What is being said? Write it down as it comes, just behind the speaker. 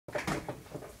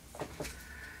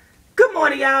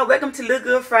morning, y'all. Welcome to Look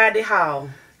Good Friday haul.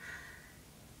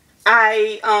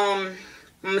 I'm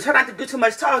trying not to do too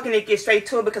much talking and get straight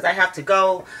to it because I have to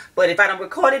go. But if I don't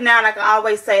record it now, like I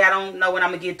always say, I don't know when I'm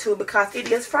going to get to it because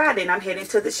it is Friday and I'm heading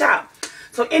to the shop.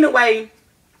 So anyway,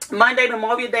 Monday,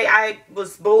 Memorial Day, I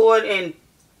was bored and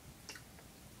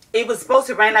it was supposed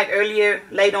to rain like earlier,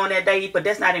 later on that day, but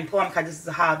that's not important because this is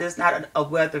a haul. This is not a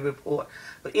weather report.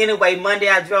 But anyway, Monday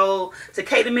I drove to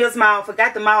Katy Mills Mall,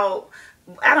 forgot the mall.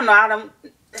 I don't know,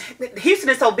 Houston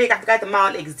is so big, I forgot the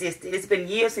mall existed. It's been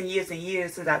years and years and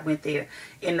years since I went there.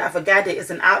 And I forgot that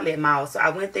it's an outlet mall. So I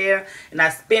went there and I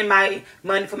spent my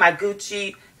money for my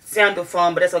Gucci sandal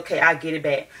fund, but that's okay, I'll get it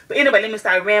back. But anyway, let me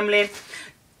start rambling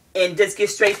and just get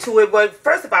straight to it. But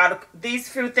first of all, these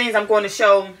few things I'm going to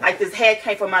show, like this hat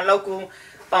came from my local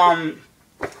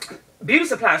beauty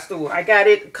supply store. I got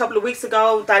it a couple of weeks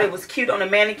ago, thought it was cute on a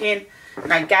mannequin.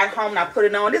 And I got home and I put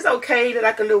it on. It's okay,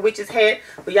 like a little witch's hat.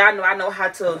 But y'all know I know how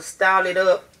to style it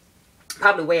up.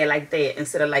 Probably wear it like that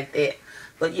instead of like that.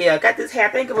 But yeah, I got this hat.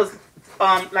 I think it was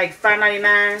like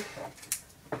 $5.99.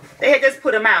 They had just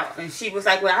put them out. And she was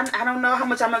like, well, I don't know how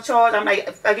much I'm going to charge. I'm like,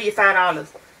 I'll give you $5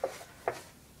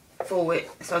 for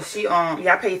it. So she,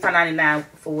 yeah, I paid $5.99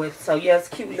 for it. So yeah, it's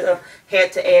a cute little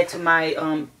hat to add to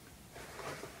my,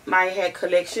 my hat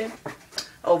collection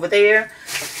over there.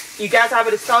 You guys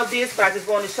already saw this, but I just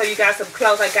wanted to show you guys some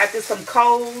clothes. I got this from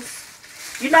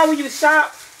Kohl's. You know when you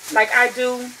shop, like I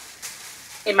do,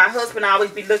 and my husband always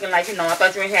be looking like, you know, I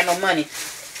thought you ain't had no money.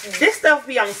 This stuff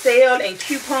be on sale and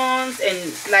coupons and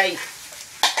like,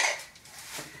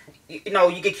 you know,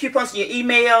 you get coupons in your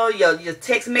email, your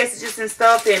text messages and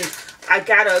stuff. And I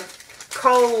got a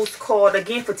Kohl's card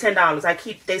again for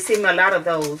 $10. They send me a lot of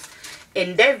those.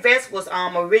 And that vest was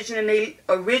originally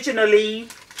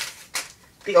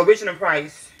the original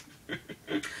price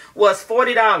was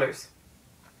 $40.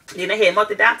 Then they had marked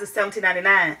it down to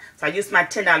 $17.99. So I used my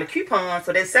 $10 coupon,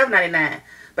 so that's $7.99.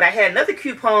 But I had another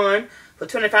coupon for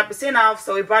 25% off,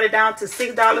 so it brought it down to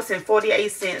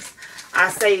 $6.48. I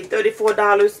saved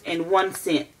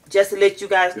 $34.01. Just to let you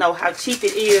guys know how cheap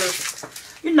it is,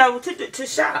 you know, to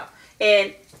shop.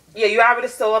 And yeah, you already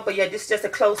saw it, but yeah, this is just a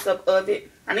close-up of it.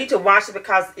 I need to wash it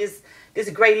because this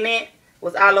gray lint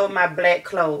was all over my black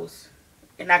clothes.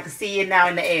 And I can see it now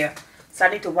in the air. So I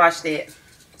need to wash that.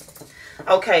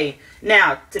 Okay,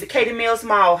 now to the Katy Mills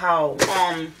Mall haul.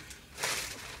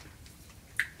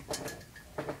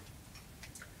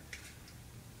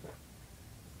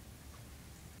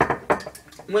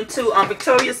 Went to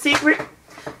Victoria's Secret.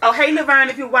 Oh, hey Laverne,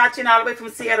 if you're watching all the way from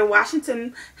Seattle,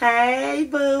 Washington. Hey,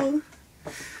 boo.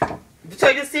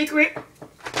 Victoria's Secret.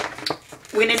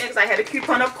 Went in there because I had a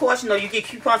coupon, of course. You know, you get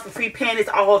coupons for free panties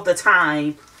all the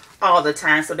time. All the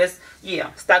time. So that's,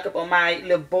 yeah, stock up on my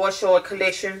little boy short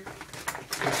collection.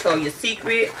 Victoria's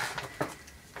Secret.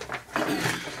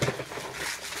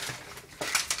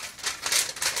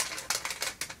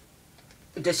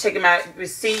 Just checking my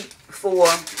receipt for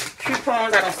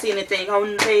coupons. I don't see anything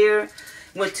on there.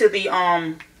 Went to the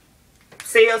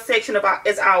sales section about,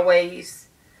 as always,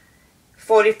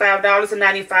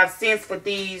 $45.95 for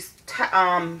these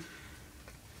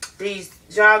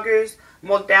joggers.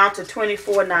 Marked down to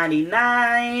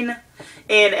 $24.99.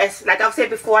 And as like I've said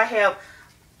before, I have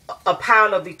a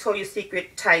pile of Victoria's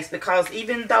Secret tights because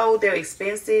even though they're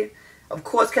expensive, of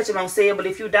course catch them on sale, but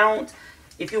if you don't,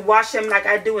 if you wash them like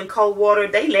I do in cold water,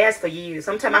 they last for years.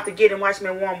 Sometimes I forget and wash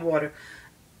them in warm water.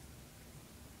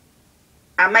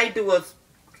 I might do a,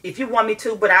 if you want me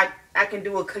to, but I can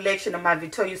do a collection of my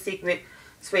Victoria's Secret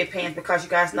sweatpants because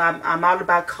you guys know I'm all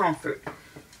about comfort.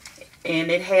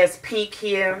 And it has pink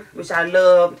here, which I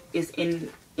love. Is in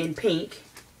pink.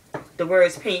 The word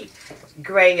is pink.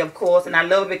 Gray, of course. And I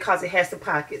love it because it has the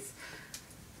pockets.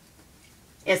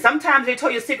 And sometimes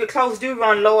Victoria's Secret clothes do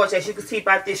run large. As you can see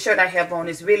by this shirt I have on.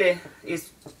 It's really,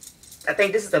 I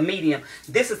think this is a medium.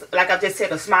 This is, like I just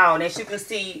said, a small. And as you can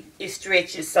see, it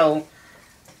stretches. So,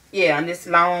 yeah. And it's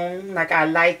long, like I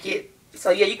like it.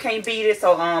 So, yeah, you can't beat it.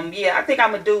 So, yeah, I think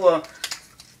I'm going to do a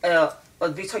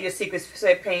Victoria's Secret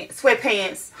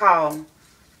sweatpants haul.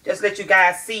 Just let you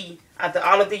guys see after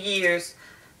all of the years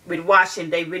with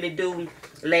washing, they really do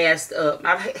last up.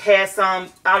 I've had some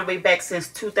all the way back since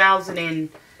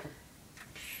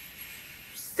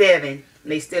 2007.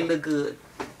 They still look good.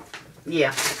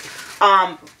 Yeah.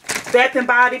 Bath and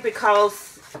Body,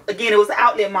 because again it was an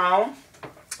outlet mall.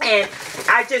 And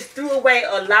I just threw away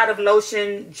a lot of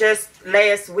lotion just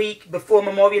last week before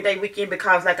Memorial Day weekend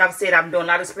because, like I've said, I'm doing a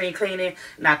lot of spring cleaning.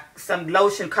 Now, some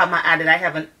lotion caught my eye that I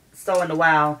haven't saw in a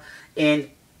while. And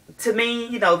to me,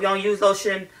 you know, if you don't use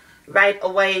lotion right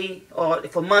away or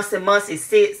for months and months, it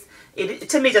sits.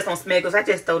 To me, it just don't smell good. So I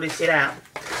just throw this shit out.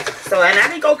 So, and I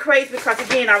didn't go crazy because,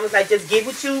 again, I was like, just get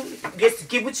what you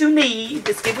need.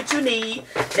 Just get what you need.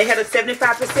 They had a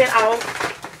 75%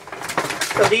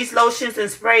 off. So these lotions and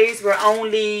sprays were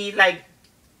only like,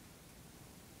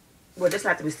 well, that's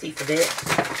not the receipt for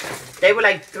that. They were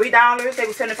like $3. They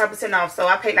were 75% off. So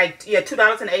I paid like, yeah,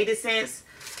 $2.80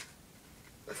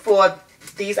 for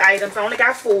these items. I only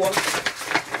got 4.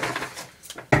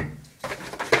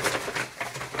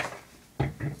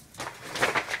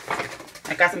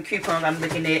 I got some coupons I'm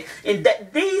looking at. And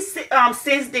these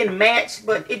scents didn't match,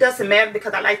 but it doesn't matter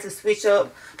because I like to switch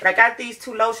up. But I got these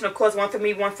 2 lotion, of course, one for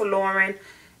me, one for Lauren.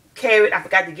 Carrot, I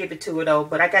forgot to give it to her though.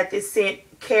 But I got this scent,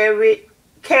 Carrot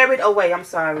Away, I'm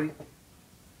sorry.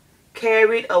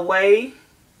 Carrot Away.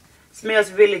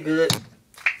 Smells really good.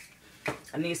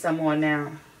 I need some more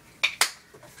now.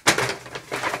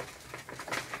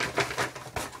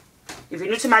 If you're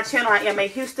new to my channel, I am a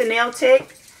Houston nail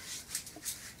tech.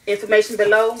 Information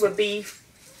below will be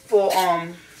for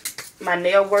my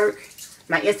nail work.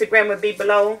 My Instagram will be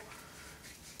below.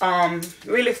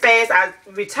 Really fast, I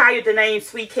retired the name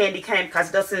Sweet Candy Cane because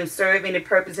it doesn't serve any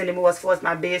purpose anymore as far as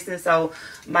my business. So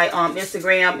my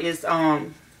Instagram is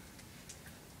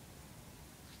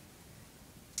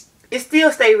it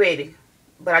still stay ready,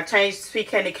 but I changed Sweet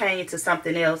Candy Cane to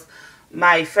something else.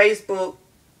 My Facebook,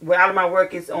 where all of my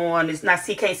work is on, it's not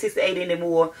CK68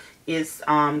 anymore. It's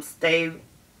Stay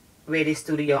Ready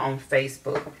Studio on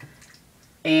Facebook.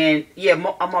 And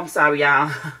yeah, I'm sorry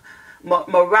y'all.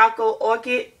 Morocco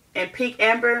Orchid and Pink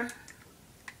Amber.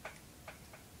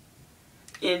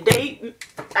 And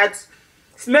I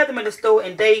smelled them in the store,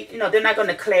 and they, you know, they're not going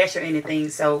to clash or anything.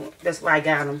 So that's why I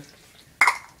got them.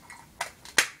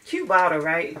 Cute bottle,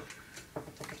 right?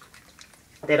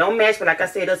 They don't match, but like I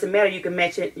said, it doesn't matter. You can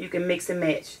match it. You can mix and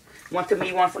match. One for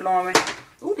me, one for Lauren.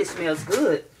 Ooh, this smells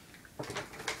good.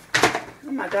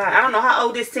 Oh my God, I don't know how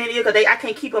old this scent is because I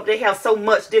can't keep up. They have so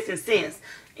much different scents,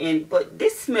 but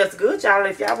this smells good, y'all.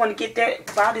 If y'all want to get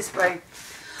that body spray,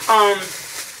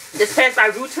 just pass by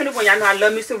Route 21. Y'all know I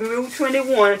love me some Route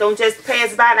 21. Don't just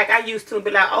pass by like I used to and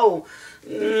be like, oh,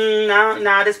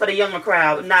 no, this for the younger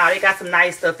crowd. Nah, they got some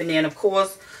nice stuff in there, and of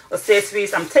course,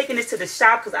 accessories. I'm taking this to the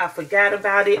shop because I forgot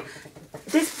about it.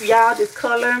 This, y'all, this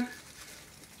color,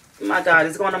 oh my God,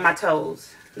 it's going on my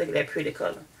toes. Look at that pretty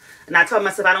color. And I told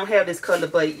myself I don't have this color,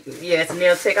 but yeah, it's a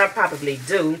nail tech. I probably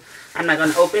do. I'm not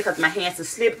going to open it because my hands are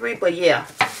slippery, but yeah.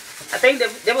 I think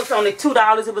that was only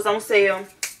 $2. It was on sale.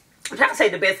 I'm trying to say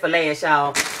the best for last,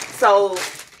 y'all. So,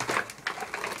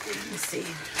 let me see.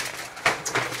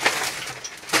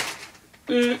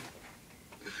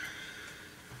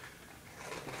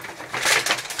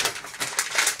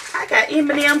 I got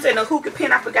M&M's and a hookah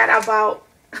pen I forgot I bought.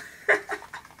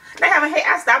 They haven't had,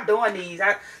 I stopped doing these.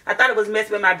 I thought it was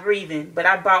messing with my breathing, but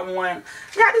I bought one.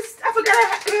 Yeah, I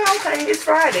forgot. Okay, it's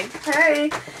Friday.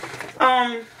 Hey.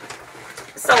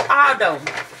 So Aldo.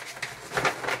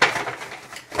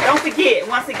 Don't forget,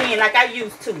 once again, like I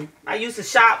used to. I used to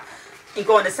shop and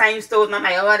go in the same stores, and I'm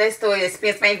like, oh, that store is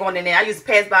expensive. I ain't going in there. I used to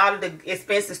pass by all of the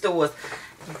expensive stores.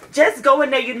 Just go in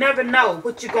there. You never know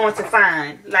what you're going to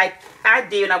find. Like I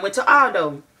did when I went to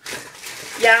Aldo.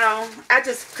 Y'all, I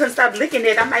just couldn't stop looking at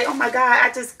it. I'm like, oh my God,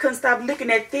 I just couldn't stop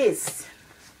looking at this.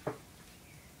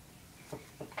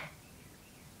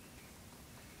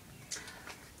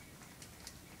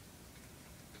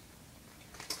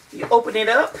 You open it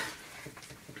up.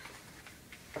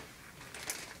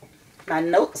 My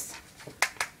notes.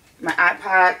 My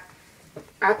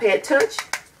iPad Touch.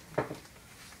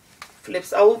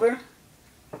 Flips over.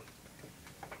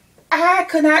 I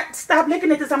could not stop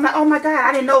looking at this. I'm like, oh my God,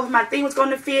 I didn't know if my thing was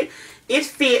going to fit. It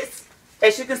fits,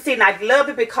 as you can see, and I love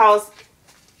it because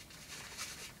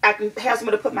I can have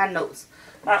somewhere to put my notes.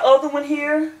 My other one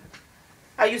here,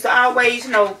 I used to always,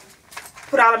 you know,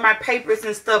 put all of my papers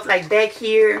and stuff like back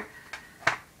here.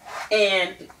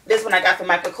 And this one I got for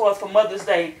Michael Kors for Mother's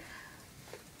Day.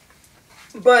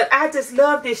 But I just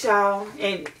love this, y'all.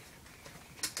 And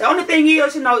the only thing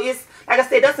is, you know, it's, like I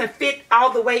said, it doesn't fit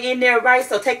all the way in there, right?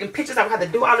 So taking pictures, I would have to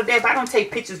do all of that. But I don't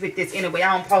take pictures with this anyway.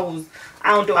 I don't pose.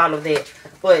 I don't do all of that.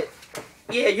 But,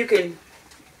 yeah, you can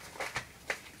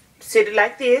sit it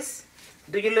like this.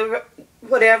 Do your little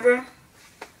whatever.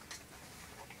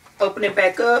 Open it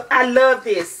back up. I love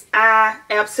this. I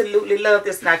absolutely love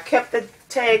this. And I kept the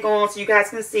tag on so you guys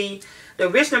can see. The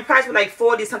original price was like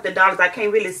 $40-something. I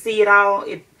can't really see it all.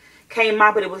 It came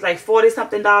out, but it was like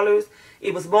 $40-something.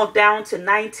 It was marked down to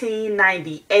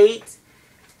 $19.98,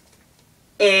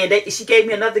 and she gave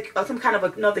me some kind of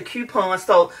another coupon.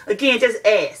 So again, just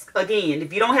ask. Again,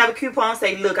 if you don't have a coupon,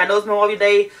 say, look, I know it's Memorial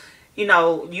Day. you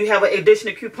know, you have an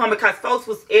additional coupon, because folks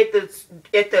was at the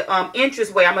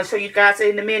entrance way. I'm gonna show you guys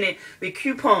in a minute with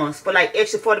coupons for like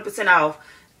extra 40% off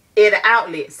at the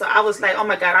outlet. So I was like, oh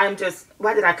my God,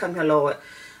 why did I come here, Lord?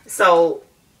 So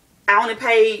I only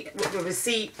paid with the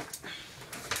receipt.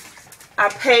 I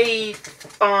paid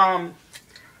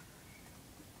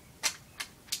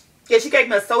yeah, she gave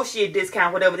me an associate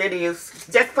discount, whatever that is,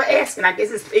 just for asking. I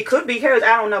guess it could be hers.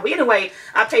 I don't know. But anyway,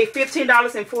 I paid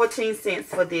 $15.14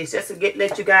 for this, just to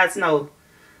let you guys know.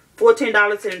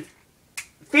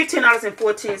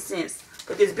 $15.14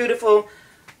 for this beautiful.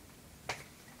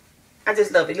 I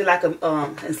just love it. It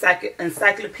looks like a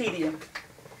encyclopedia.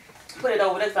 Put it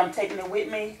over there, so I'm taking it with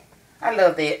me. I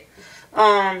love that.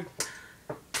 Let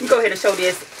me go ahead and show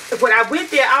this. What I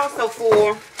went there also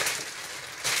for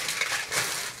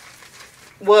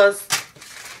was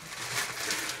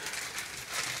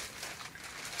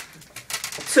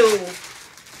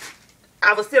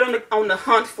I was still on the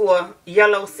hunt for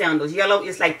yellow sandals. Yellow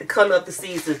is like the color of the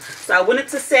season. So I went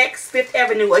into Saks Fifth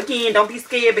Avenue. Again, don't be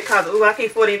scared because, oh, I can't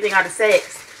afford anything out of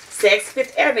Saks. Saks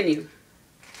Fifth Avenue.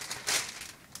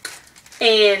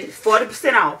 And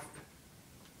 40% off.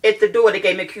 At the door, they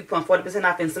gave me a coupon, 40%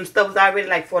 off. And some stuff was already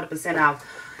like 40% off.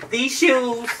 These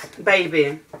shoes,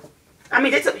 baby. I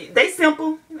mean, they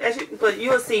simple, but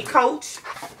you'll see Coach,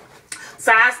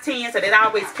 size 10, so that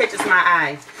always catches my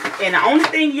eye. And the only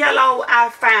thing yellow I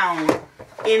found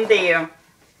in there,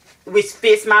 which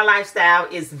fits my lifestyle,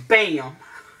 is BAM.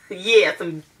 Yeah,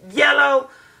 some yellow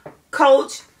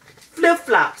Coach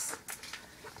flip-flops.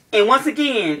 And once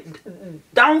again,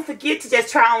 don't forget to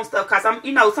just try on stuff, because I'm,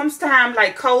 you know, sometimes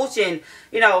like Coach and,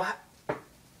 you know,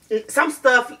 some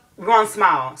stuff run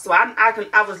small. So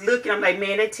I was looking, I'm like,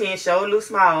 man, that 10 sure look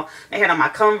small. They had on my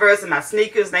Converse and my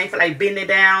sneakers. They ain't feel like bending it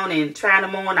down and trying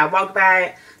them on. I walked by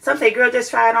it. Some say, girl,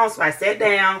 just try it on. So I sat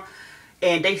down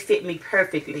and they fit me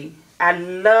perfectly. I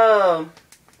love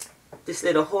this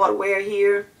little hardware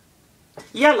here.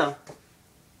 Yellow.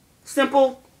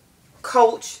 Simple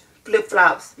Coach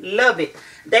flip-flops. Love it.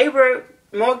 They were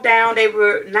marked down. They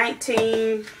were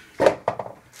 19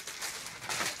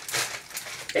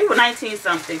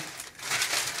 something.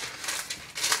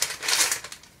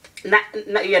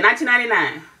 Yeah,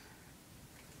 $19.99.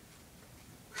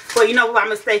 Well, you know what, I'm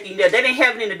mistaken. Yeah, they didn't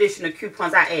have any additional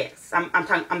coupons. I asked.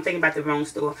 I'm thinking about the wrong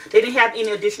store. They didn't have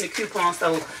any additional coupons,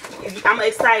 so I'm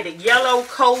excited. Yellow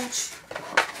Coach.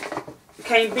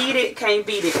 Can't beat it. Can't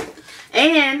beat it.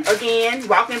 And again,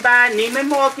 walking by Neiman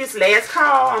Marcus, last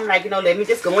call. I'm like, you know, let me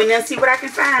just go in there and see what I can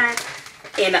find.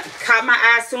 And caught my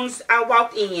eye as soon as I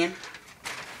walked in.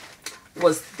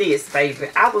 Was this, baby.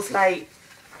 I was like,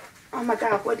 oh my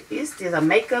God, what is this? A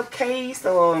makeup case,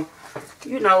 or,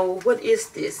 you know, what is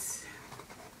this?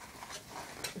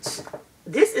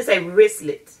 This is a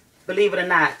wristlet, believe it or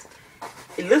not.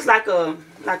 It looks like a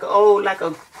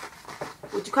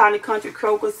what you call it, country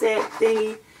croaker set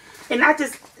thingy. And I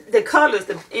just, the colors,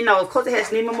 you know, of course it has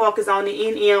Neiman Marcus on the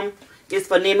NM. It's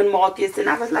for Neiman Marcus. And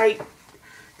I was like,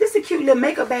 this is a cute little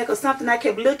makeup bag or something. I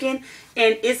kept looking,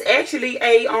 and it's actually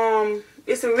a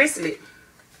it's a wristlet,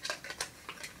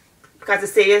 because it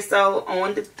says so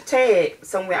on the tag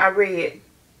somewhere. I read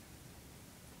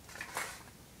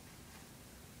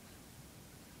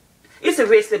it's a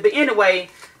wristlet, but anyway,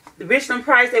 the Richland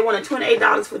price, they wanted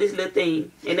 $28 for this little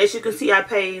thing, and as you can see, I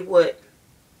paid what?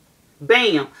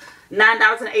 BAM,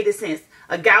 $9.80.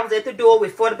 A guy was at the door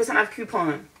with 40% off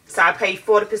coupon, so I paid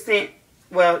 40%,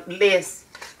 well, less,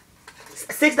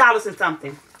 $6 and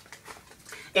something.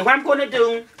 And what I'm going to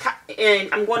do, and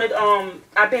I'm going to,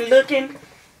 I've been looking,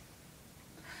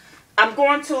 I'm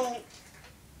going to,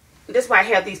 this is why I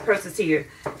have these purses here.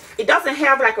 It doesn't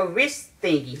have like a wrist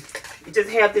thingy. It just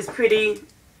have this pretty,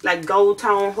 like, gold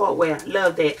tone hardware.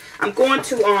 Love that. I'm going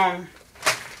to, I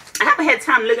haven't had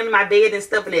time looking at my bed and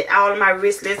stuff and at all of my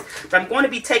wristlets, but I'm going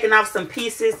to be taking off some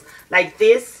pieces like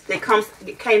this. It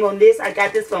came on this. I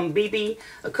got this from BB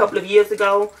a couple of years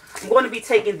ago. I'm going to be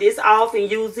taking this off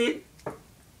and use it.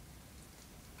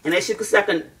 And as you can see,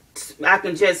 I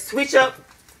can just switch up.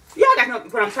 Y'all got know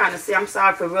what I'm trying to say. I'm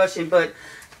sorry for rushing, but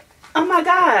oh my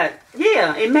God,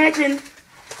 yeah! Imagine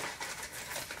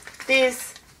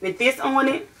this with this on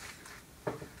it.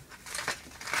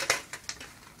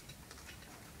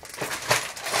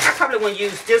 I probably won't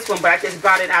use this one, but I just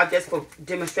brought it out just for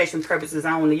demonstration purposes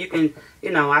only. You can, you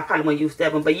know, I probably won't use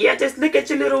that one, but yeah, just look at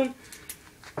your little,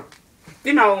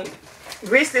 you know,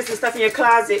 wristlets and stuff in your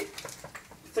closet.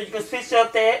 So you can switch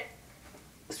up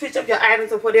your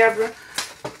items or whatever.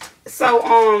 So,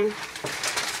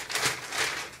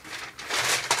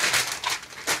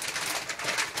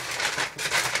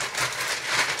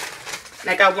 And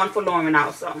I got one for Lauren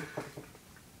also.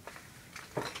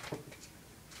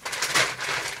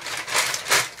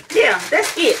 Yeah,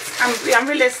 that's it. I'm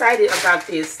really excited about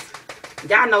this.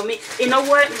 Y'all know me. You know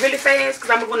what? Really fast,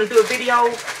 because I'm going to do a video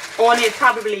on it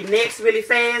probably next really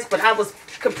fast. But I was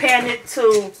comparing it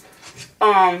to,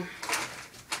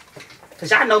 because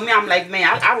y'all know me, I'm like,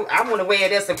 man, I want to wear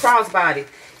it as a crossbody.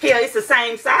 Here, it's the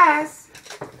same size.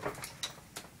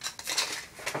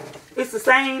 It's the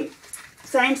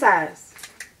same size.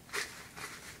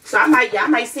 So y'all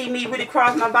might see me really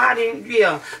cross my body.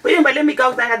 Yeah. But anyway, let me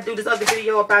go, because I have to do this other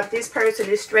video about this purse and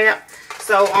this strap.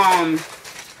 So,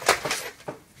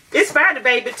 it's Friday,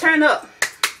 baby. Turn up.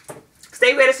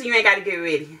 Stay ready so you ain't got to get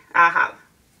ready. I'll holler.